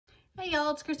Hey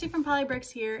y'all, it's Christy from Polybricks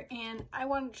here, and I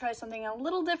wanted to try something a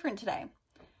little different today.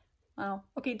 Well,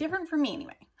 okay, different for me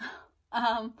anyway.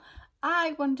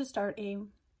 I wanted to start a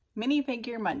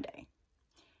minifigure Monday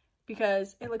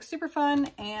because it looks super fun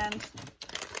and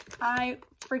I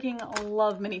freaking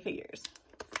love minifigures,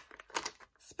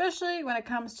 especially when it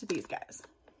comes to these guys.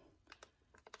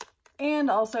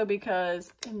 And also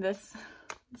because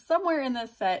somewhere in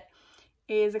this set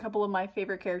is a couple of my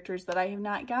favorite characters that I have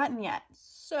not gotten yet.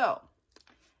 So,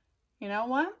 you know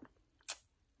what?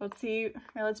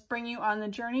 Let's bring you on the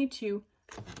journey to,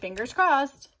 fingers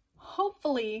crossed,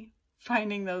 hopefully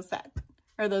finding those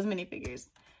minifigures.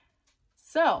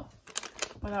 So,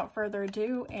 without further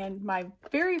ado, and my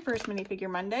very first minifigure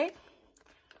Monday,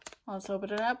 let's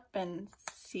open it up and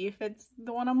see if it's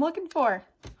the one I'm looking for.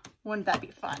 Wouldn't that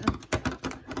be fun?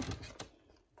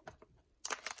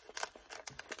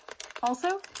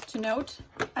 Also, to note,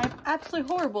 I'm absolutely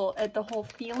horrible at the whole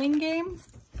feeling game.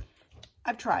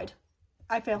 I've tried.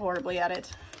 I fail horribly at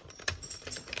it.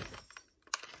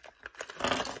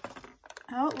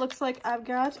 Oh, it looks like I've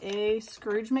got a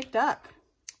Scrooge McDuck.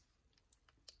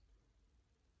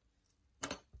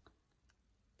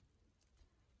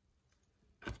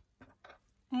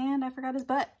 And I forgot his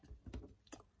butt.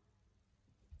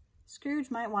 Scrooge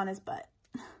might want his butt.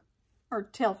 Or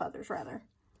tail feathers, rather.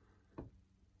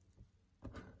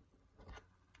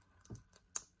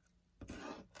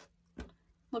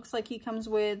 Looks like he comes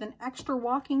with an extra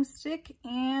walking stick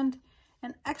and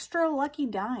an extra lucky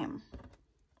dime.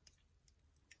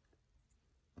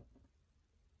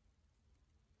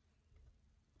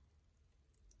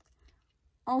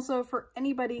 Also, for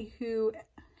anybody who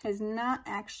has not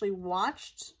actually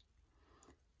watched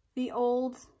the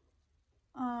old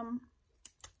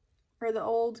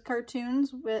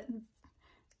cartoons with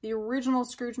the original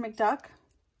Scrooge McDuck,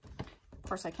 of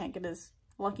course I can't get his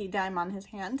lucky dime on his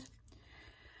hand.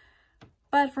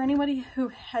 But for anybody who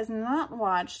has not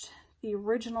watched the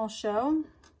original show,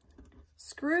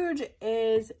 Scrooge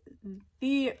is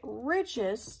the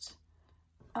richest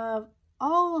of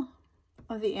all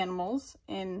of the animals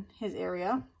in his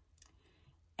area,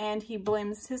 and he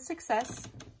blames his success,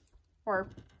 or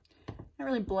not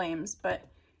really blames, but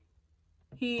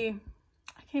I can't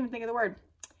even think of the word.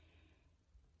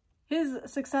 His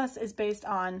success is based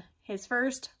on his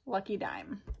first lucky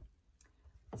dime.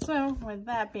 So, with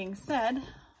that being said,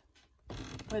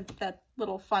 with that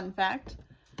little fun fact,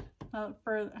 hope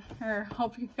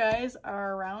you guys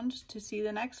are around to see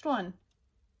the next one.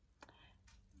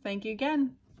 Thank you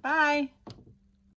again. Bye!